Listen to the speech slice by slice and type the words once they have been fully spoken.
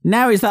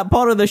Now is that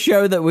part of the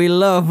show that we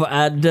love,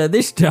 and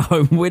this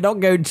time we're not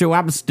going to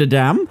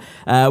Amsterdam,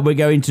 we're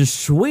going to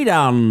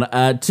Sweden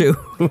to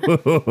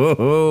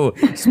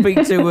speak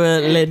to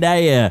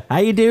Linnea. How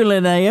you doing,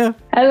 Linnea?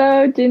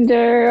 Hello,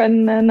 Ginger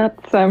and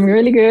Nuts. I'm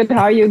really good.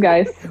 How are you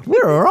guys?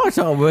 We're all right,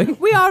 aren't we?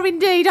 We are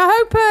indeed. I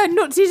hope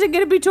Nuts isn't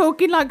going to be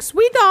talking like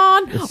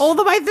Sweden all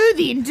the way through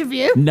the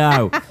interview.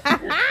 No.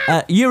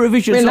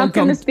 Eurovision We're Song not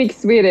going to speak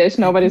Swedish.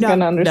 Nobody's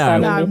going to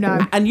understand anything. No.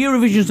 And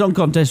Eurovision Song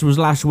Contest was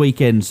last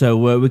weekend,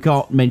 so we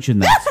can't mention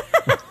that.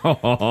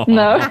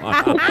 No.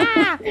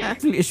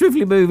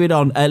 Swiftly moving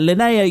on.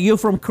 Linnea, you're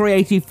from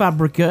Creative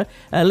Fabrica.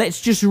 Let's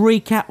just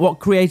recap what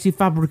Creative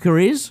Fabrica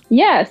is.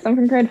 Yes, I'm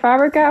from Creative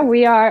Fabrica.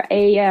 We are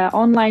a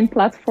online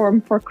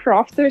platform for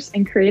crafters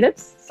and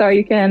creatives. So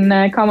you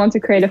can come onto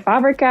Creative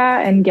Fabrica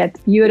and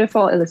get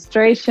beautiful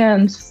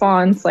illustrations,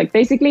 fonts, like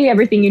basically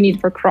everything you need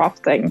for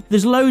crafting.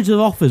 There's loads of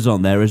offers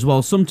on there as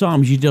well.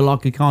 Sometimes you do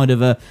like a kind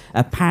of a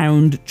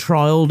 £1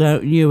 trial,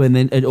 don't you? And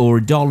then or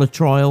 $1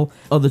 trial.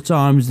 Other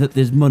times that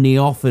there's money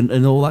off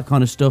and all that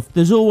kind of stuff.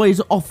 There's always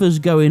offers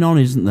going on,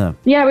 isn't there?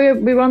 Yeah,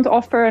 we want to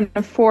offer an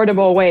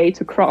affordable way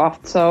to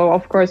craft. So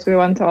of course we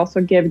want to also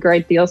give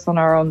great deals on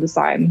our own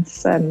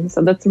designs. And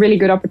so that's a really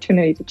good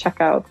opportunity to check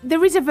out.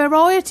 There is a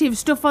variety of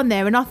stuff on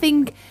there, and I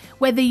think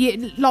whether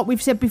you, like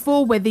we've said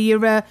before, whether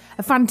you're a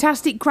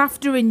fantastic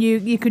crafter and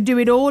you can do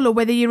it all, or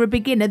whether you're a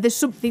beginner, there's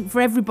something for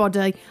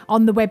everybody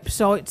on the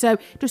website. So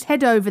just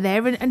head over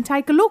there and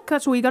take a look.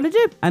 That's all you got to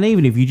do. And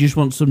even if you just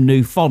want some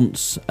new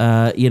fonts,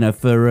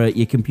 for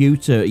your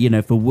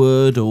computer, for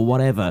Word or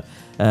whatever,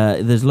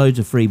 there's loads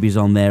of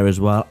freebies on there as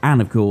well.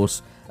 And of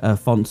course,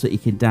 fonts that you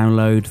can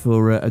download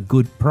for a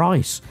good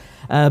price.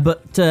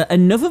 But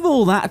enough of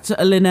all that,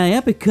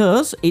 Linnea,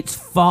 because it's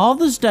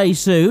Father's Day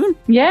soon.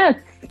 Yes.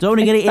 Don't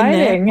want to get it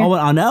in there.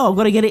 I know, I've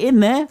got to get it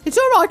in there. It's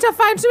all right. I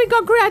found something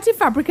on Creative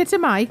Fabrica to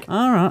make.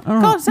 All right.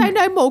 Can't say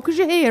no more because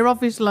you're here,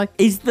 obviously.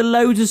 Is there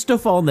loads of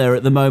stuff on there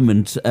at the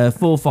moment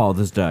for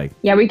Father's Day?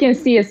 Yeah, we can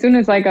see as soon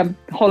as like a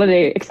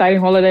exciting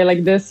holiday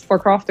like this for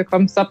crafter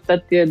comes up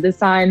that the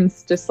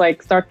designs just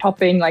like start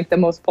topping like the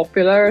most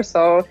popular.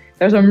 So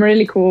there's some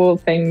really cool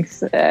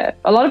things. A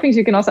lot of things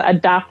you can also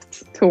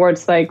adapt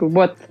towards like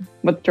what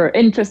your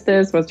interest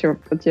is, what your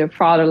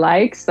father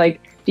likes. Like,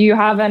 do you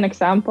have an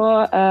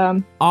example?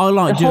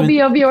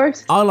 Hobby of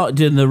yours? I like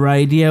doing the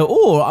radio,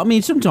 or I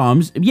mean,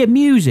 sometimes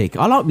music.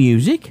 I like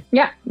music.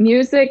 Yeah,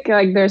 music.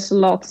 Like, there's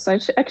lots. I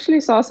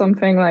actually saw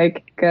something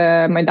like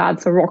my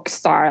dad's a rock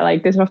star.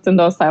 Like, there's often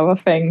those type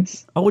of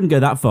things. I wouldn't go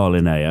that far,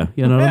 Linnea.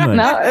 You know what I mean?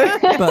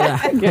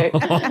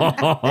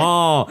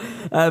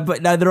 No.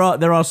 But no,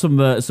 there are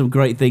some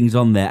great things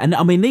on there, and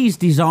I mean, these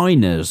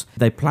designers,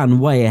 they plan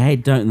way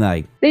ahead, don't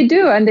they? They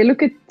do, and they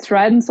look at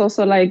trends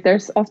also. Like,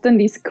 there's often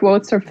these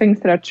quotes or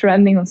things that are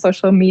trending on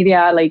social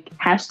media, like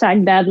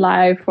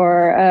 #dadlife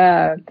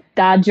or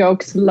dad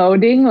jokes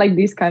loading, like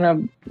these kind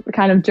of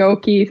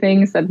jokey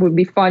things that would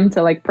be fun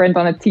to like print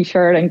on a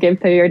t-shirt and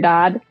give to your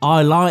dad.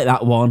 I like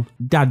that one.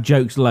 Dad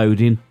jokes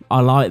loading.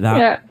 I like that.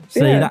 Yeah.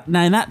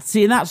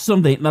 That's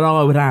something that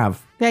I would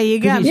have. There you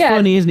go. It's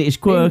funny, isn't it? It's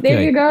quirky.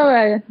 There you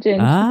go,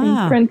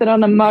 Ginge. You print it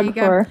on a mug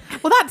for.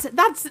 Well,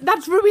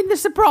 that's ruined the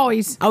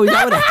surprise. Oh, is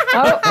that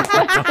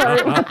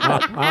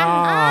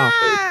Oh,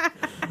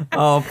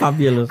 Oh,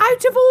 fabulous!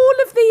 Out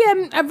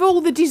of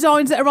all the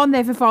designs that are on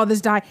there for Father's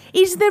Day,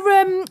 is there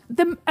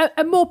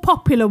a more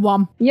popular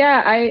one?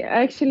 Yeah,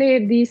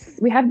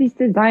 we have these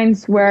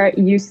designs where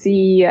you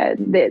see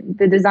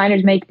the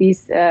designers make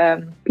these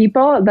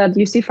people that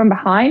you see from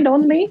behind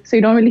only, so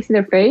you don't really see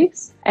their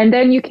face, and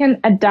then you can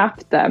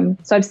adapt them.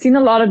 So I've seen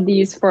a lot of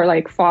these for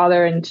like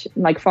father and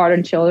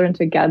children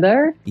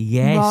together.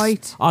 Yes,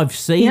 right. I've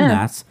seen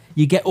that.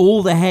 You get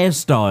all the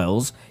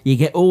hairstyles, you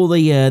get all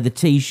the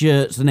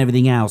T-shirts and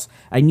everything else,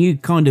 and you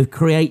kind of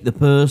create the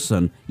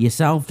person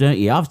yourself, don't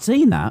you? I've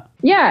seen that.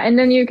 Yeah, and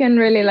then you can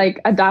really like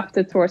adapt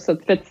it towards so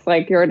it fits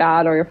like your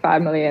dad or your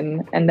family,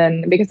 and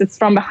then because it's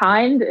from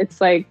behind,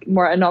 it's like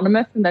more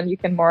anonymous, and then you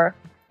can more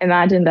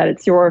imagine that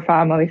it's your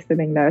family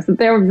sitting there. So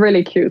they're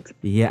really cute.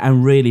 Yeah,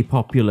 and really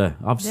popular.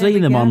 I've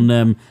seen them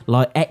on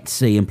like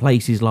Etsy and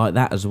places like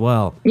that as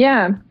well.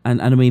 Yeah.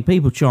 And I mean,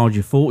 people charge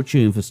a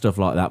fortune for stuff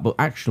like that, but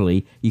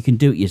actually you can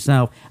do it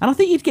yourself. And I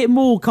think you'd get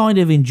more kind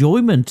of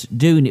enjoyment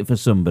doing it for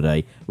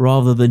somebody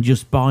rather than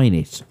just buying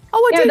it.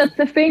 Yeah, that's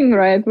the thing,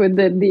 right? With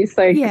these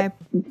like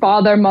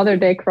Mother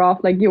Day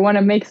craft, like you want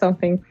to make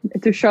something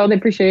to show the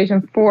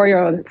appreciation for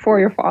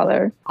your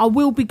father. I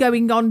will be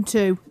going on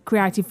to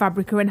Creative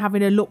Fabrica and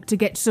having a look to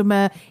get some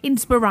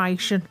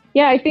inspiration.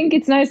 Yeah, I think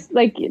it's nice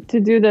like to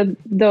do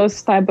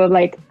those type of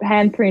like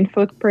handprint,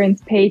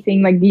 footprints,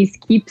 painting, like these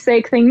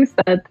keepsake things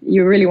that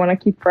you really want to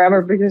keep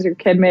forever because your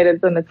kid made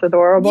it and it's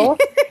adorable.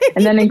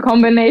 And then in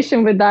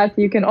combination with that,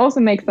 you can also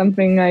make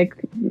something like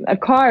a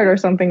card or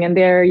something, and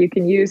there you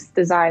can use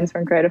designs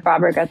from Creative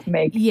Fabrica to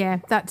make. Yeah,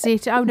 that's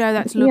it. Oh no,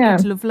 that's lovely.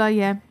 That's lovely.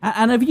 Yeah.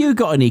 And have you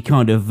got any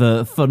kind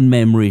of fun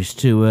memories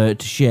to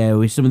share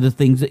with some of the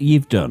things that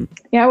you've done?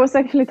 Yeah, I was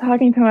actually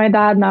talking to my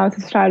dad now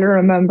to try to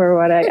remember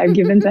what I've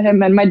given to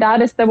him. And my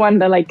dad is the one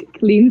that like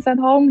cleans at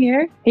home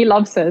here. He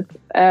loves it.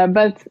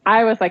 But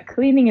I was like,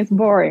 cleaning is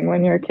boring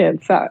when you're a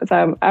kid. So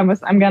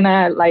I'm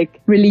gonna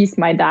like release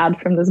my dad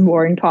from this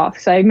boring task.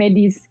 So I made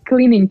these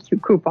cleaning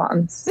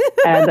coupons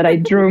that I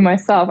drew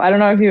myself. I don't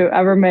know if you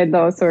ever made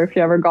those or if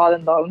you ever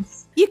gotten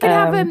those. You can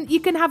have them.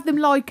 You can have them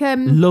like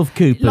love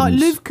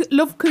coupons. Like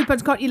love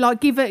coupons, can't you?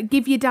 Like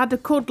give your dad a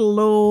cuddle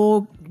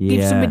or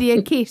give somebody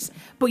a kiss.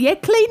 But yeah,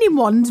 cleaning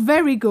ones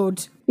very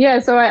good. Yeah,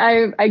 so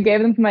I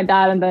gave them to my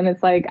dad, and then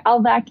it's like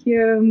I'll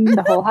vacuum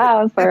the whole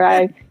house, or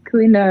I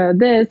clean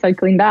this, I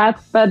clean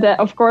that. But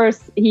of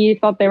course, he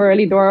thought they were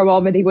really adorable,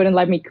 but he wouldn't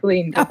let me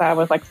clean because I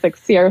was like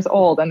 6 years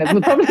old, and it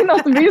would probably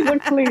not be so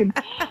clean.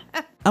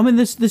 I mean,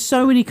 there's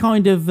so many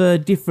kind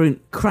of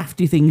different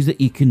crafty things that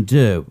you can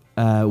do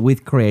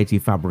with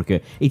Creative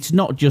Fabrica. It's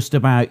not just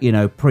about,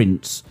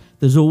 prints.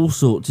 There's all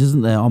sorts,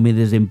 isn't there? I mean,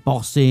 there's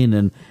embossing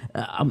and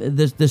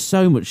there's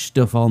so much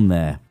stuff on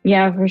there.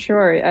 Yeah, for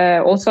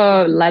sure.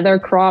 Also, leather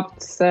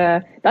crafts.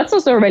 That's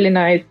also a really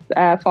nice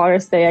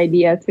Father's Day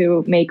idea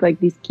to make like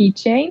these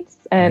keychains.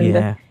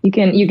 And you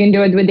can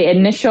do it with the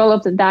initial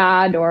of the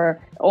dad, or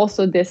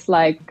also this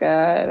like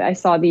I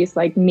saw these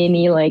like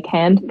mini like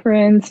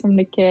handprints from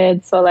the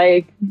kids. So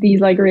like these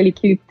like really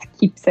cute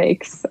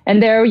keepsakes.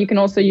 And there you can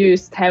also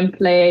use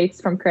templates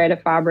from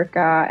Creative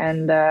Fabrica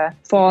and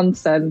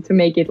fonts and to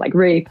make it like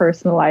really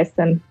personalized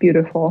and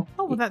beautiful.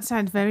 Oh, well, that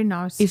sounds very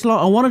nice. It's like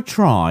I want to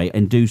try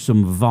and do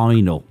some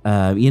vinyl.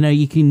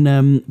 You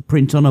can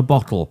print on a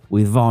bottle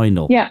with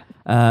vinyl. Yeah.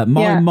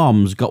 My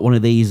mom's got one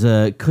of these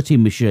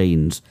cutting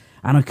machines.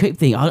 And I keep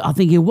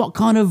thinking, what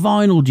kind of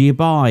vinyl do you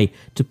buy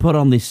to put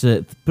on this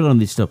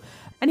stuff?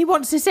 And he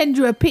wants to send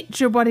you a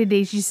picture of what it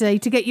is, you see,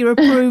 to get your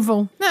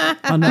approval.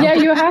 I know. Yeah,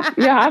 you have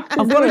to.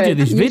 I've got to do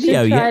this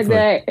video yet. Try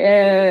the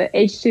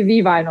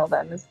HTV vinyl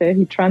then, it's the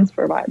heat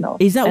transfer vinyl.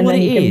 Is that what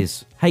it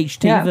is?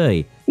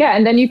 HTV? Yeah,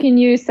 and then you can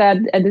use a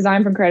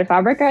design from Creative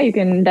Fabrica. You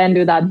can then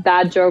do that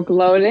dad joke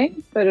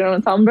loading, put it on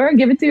a tumbler, and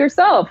give it to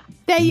yourself.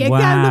 There you go.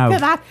 Look at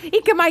that.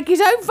 He can make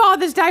his own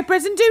Father's Day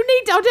present.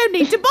 I don't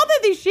need to bother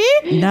this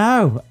year.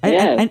 No.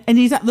 And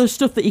is that the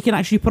stuff that you can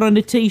actually put on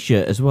a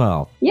T-shirt as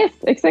well? Yes,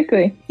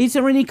 exactly. Is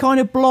there any kind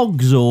of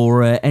blogs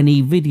or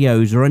any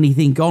videos or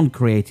anything on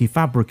Creative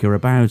Fabrica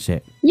about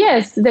it?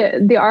 Yes,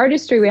 the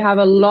artistry, we have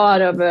a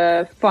lot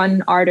of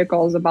fun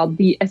articles about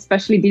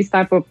especially these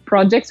type of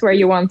projects where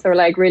you want to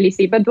like really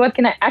see, but what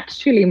can I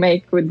actually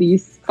make with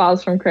these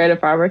files from Creative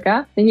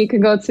Fabrica? Then you can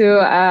go to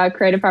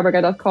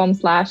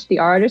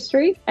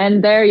creativefabrica.com/theartistry,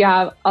 and there you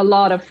have a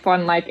lot of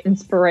fun, like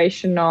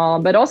inspirational,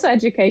 but also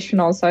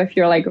educational. So if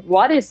you're like,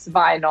 what is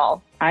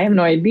vinyl? I have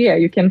no idea.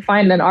 You can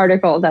find an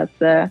article that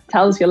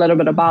tells you a little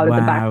bit about it,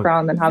 the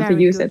background and how to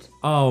use it.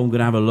 Oh, I'm going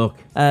to have a look.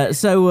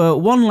 So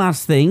one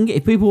last thing.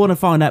 If people want to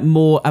find out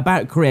more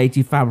about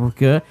Creative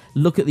Fabrica,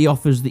 look at the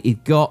offers that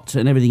you've got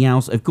and everything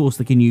else. Of course,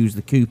 they can use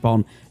the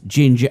coupon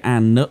Ginger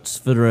and Nuts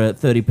for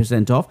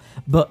 30% off.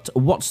 But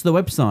what's the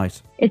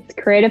website? It's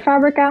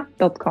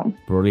creativefabrica.com.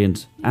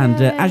 Brilliant.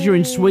 And as you're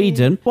in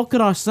Sweden, what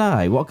can I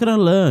say? What can I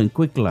learn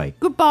quickly?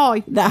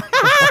 Goodbye.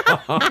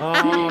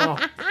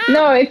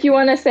 No, if you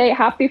want to say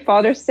Happy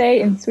Father's Day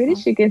in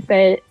Swedish, you can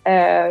say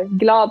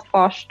Glad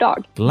Fars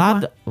Dag.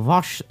 Glad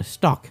Fars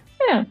Dag.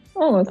 Yeah,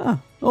 almost.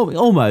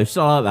 Almost.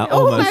 I like that.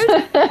 Almost.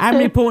 How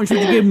many points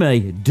would you give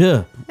me?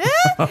 Duh.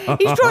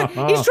 He's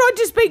tried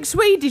to speak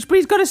Swedish, but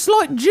he's got a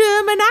slight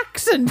German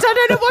accent. I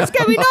don't know what's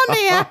going on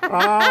here.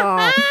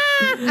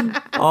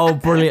 Oh,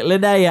 brilliant.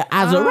 Linnea,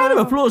 as a round of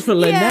applause for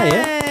Linnea.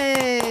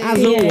 Yay.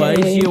 As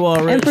always, you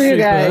are and for you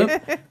superb. guys.